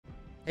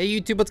Hey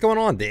YouTube, what's going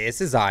on?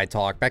 This is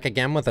iTalk, back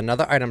again with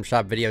another item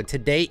shop video.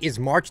 Today is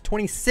March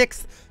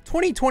 26th,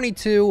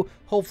 2022.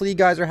 Hopefully you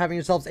guys are having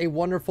yourselves a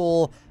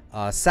wonderful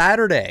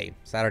Saturday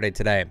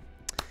today.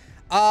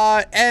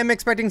 Am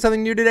expecting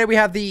something new today. We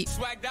have the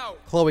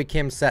Chloe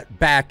Kim set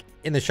back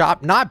in the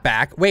shop. Not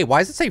back. Wait, why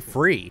does it say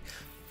free?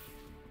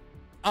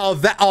 Oh,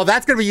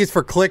 that's gonna be used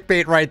for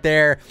clickbait right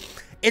there.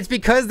 It's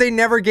because they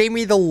never gave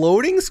me the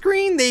loading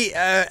screen.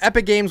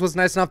 Epic Games was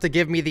nice enough to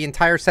give me the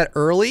entire set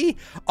early.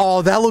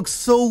 Oh, that looks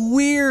so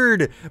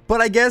weird.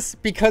 But I guess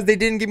because they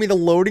didn't give me the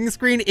loading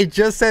screen, it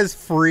just says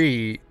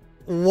free.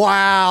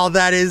 Wow,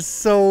 that is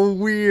so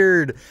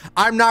weird.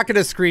 I'm not going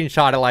to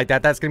screenshot it like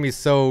that. That's going to be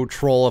so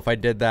troll if I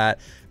did that.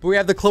 But we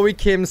have the Chloe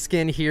Kim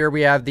skin here.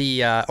 We have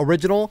the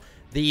original,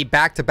 the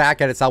back-to-back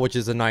edit style, which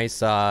is a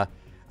nice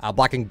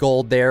black and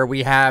gold there.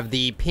 We have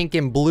the pink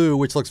and blue,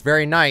 which looks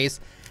very nice.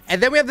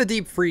 And then we have the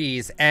deep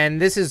freeze,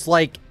 and this is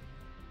like,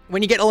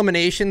 when you get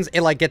eliminations, it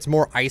like gets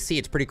more icy.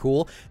 It's pretty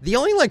cool. The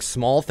only like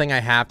small thing I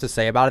have to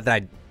say about it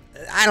that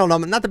I don't know,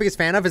 I'm not the biggest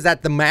fan of, is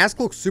that the mask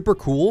looks super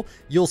cool.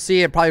 You'll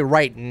see it probably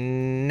right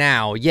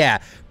now, yeah.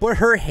 But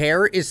her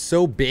hair is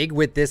so big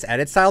with this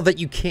edit style that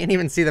you can't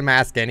even see the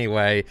mask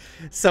anyway.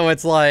 So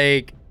it's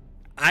like,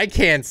 I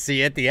can't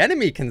see it. The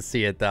enemy can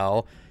see it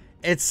though.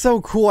 It's so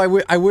cool.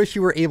 I wish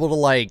you were able to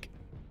like,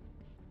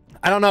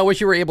 I don't know, I wish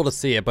you were able to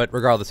see it, but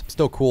regardless,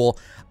 still cool.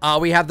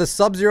 We have the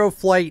Sub-Zero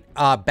Flight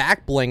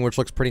back bling, which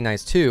looks pretty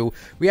nice too.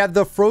 We have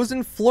the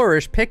Frozen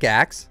Flourish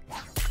pickaxe.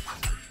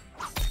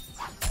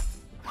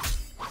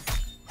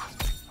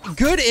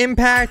 Good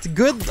impact,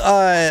 good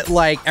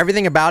like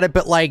everything about it,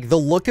 but like the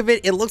look of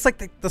it, it looks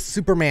like the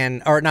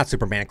Superman, or not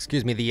Superman,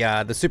 excuse me, the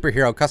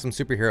superhero, custom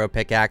superhero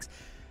pickaxe.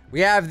 We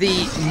have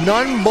the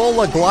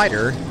Nunbola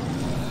glider.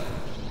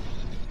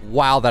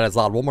 Wow, that is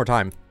loud. One more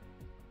time.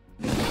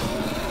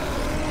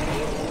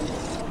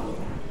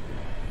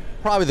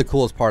 Probably the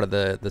coolest part of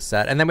the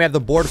set. And then we have the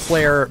board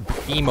flare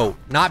emote.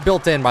 Not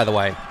built in, by the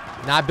way.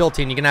 Not built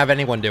in. You can have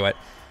anyone do it.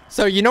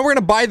 So, you know we're going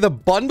to buy the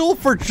bundle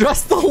for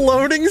just the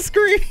loading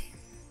screen?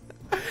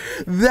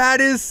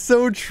 That is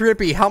so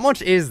trippy. How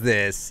much is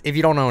this if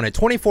you don't own it?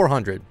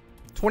 $2,400.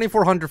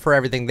 $2,400 for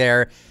everything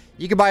there.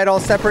 You can buy it all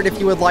separate if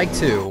you would like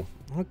to.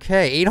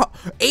 Okay,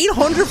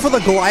 $800 for the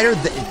glider.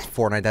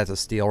 Fortnite, that's a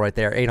steal right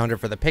there. $800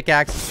 for the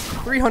pickaxe.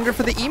 $300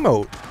 for the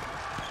emote.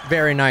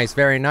 Very nice,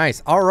 very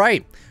nice. All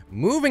right.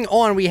 Moving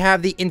on, we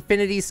have the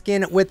Infinity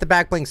skin with the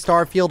backbling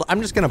Starfield.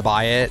 I'm just going to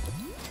buy it.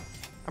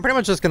 I'm pretty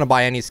much just going to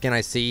buy any skin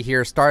I see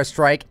here. Star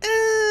Strike,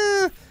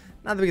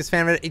 not the biggest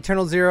fan of it.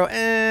 Eternal Zero,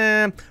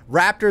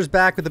 Raptor's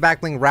back with the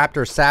backbling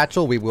Raptor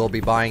Satchel. We will be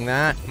buying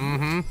that.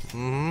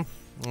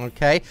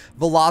 Okay.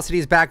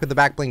 Velocity's back with the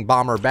backbling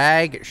Bomber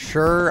Bag.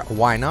 Sure,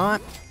 why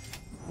not?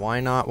 Why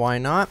not, why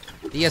not?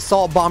 The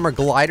Assault Bomber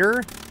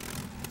Glider.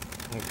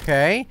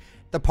 Okay.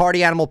 The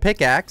Party Animal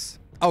Pickaxe.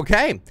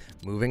 Okay.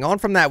 Moving on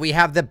from that, we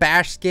have the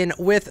Bash skin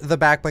with the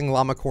backbling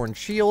Llamacorn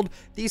Shield,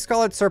 the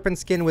Scarlet Serpent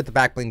skin with the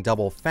backbling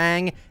Double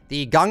Fang,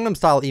 the Gangnam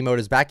Style emote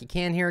is back. You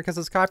can't hear it because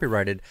it's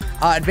copyrighted.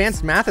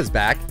 Advanced Math is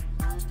back.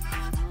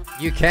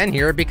 You can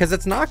hear it because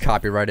it's not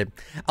copyrighted.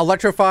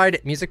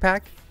 Electrified Music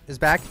Pack is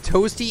back.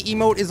 Toasty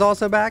emote is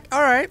also back.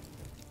 All right.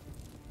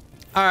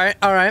 All right,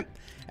 all right.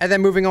 And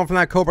then moving on from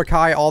that, Cobra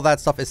Kai, all that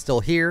stuff is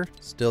still here.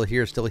 Still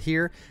here, still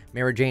here.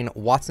 Mary Jane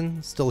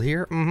Watson, still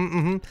here.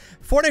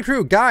 Fortnite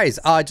Crew, guys,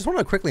 just want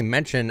to quickly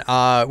mention,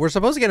 we're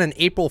supposed to get an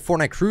April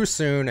Fortnite Crew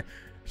soon.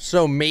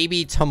 So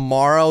maybe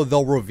tomorrow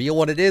they'll reveal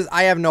what it is.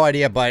 I have no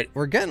idea, but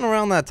we're getting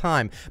around that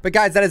time. But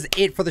guys, that is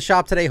it for the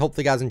shop today.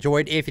 Hopefully you guys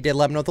enjoyed. If you did,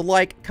 let me know with a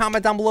like.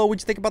 Comment down below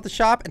what you think about the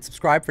shop and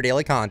subscribe for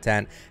daily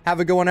content. Have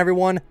a good one,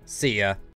 everyone. See ya.